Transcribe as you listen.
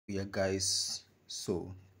Yeah guys,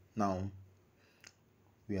 so now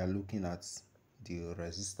we are looking at the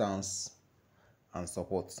resistance and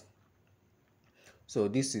support. So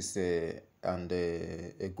this is a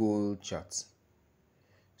goal chart.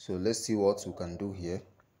 So let's see what we can do here.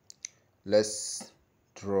 Let's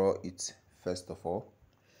draw it first of all.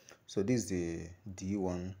 So this is the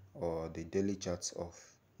D1 or the daily chart of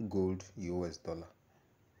gold US dollar.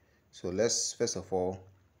 So let's first of all,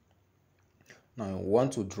 now I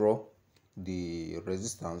want to draw the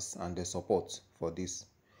resistance and the support for this.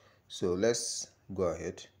 So let's go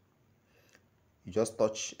ahead. You just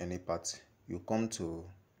touch any part, you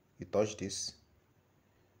touch this,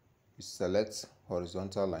 you select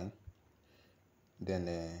horizontal line, then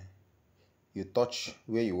you touch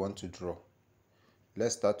where you want to draw.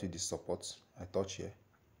 Let's start with the support. I touch here.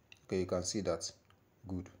 Okay, you can see that.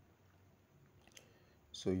 Good.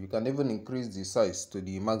 So you can even increase the size to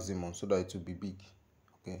the maximum so that it will be big.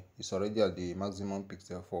 Okay, it's already at the maximum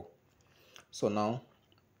pixel 4. So now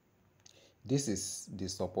this is the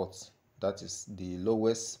support. That is the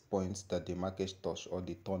lowest point that the market touch, or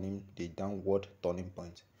the downward turning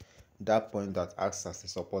point. That point that acts as the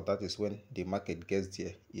support, that is when the market gets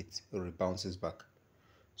there, it rebounces back.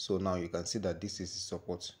 So now you can see that this is the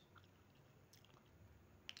support.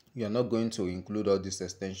 You are not going to include all this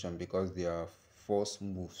extension because they are false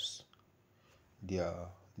moves. They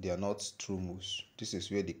are not true moves. This is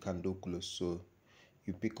where the candle close, so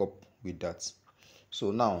you pick up with that. So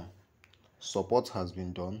now support has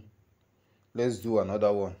been done. Let's do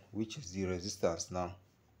another one, which is the resistance. Now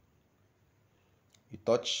you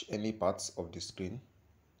touch any parts of the screen,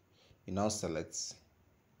 you now select.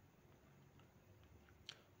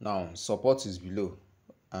 Now support is below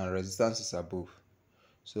and resistance is above.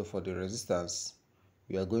 So for the resistance,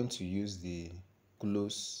 we are going to use the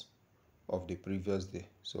close of the previous day.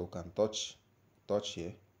 So we can touch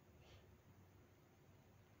here.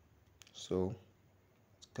 So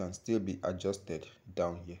it can still be adjusted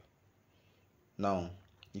down here. Now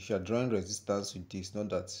if you are drawing resistance with this, know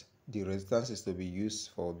that the resistance is to be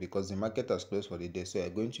used for, because the market has closed for the day, so you are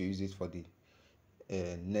going to use it for the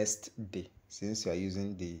next day, since you are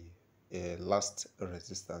using the last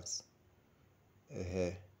resistance.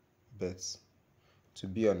 But to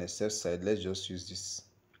be on the safe side, let's just use this,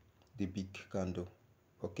 the big candle.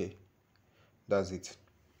 Okay, that's it.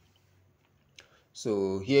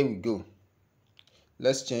 So here we go.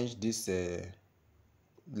 Let's change this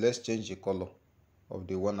let's change the color of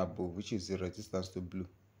the one above, which is the resistance, to blue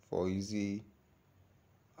for easy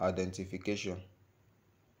identification.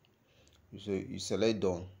 So you select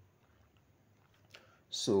done.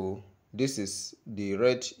 So this is the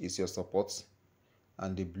red is your support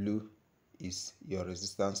and the blue is your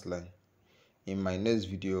resistance line. In my next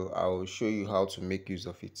video, I will show you how to make use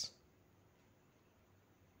of it.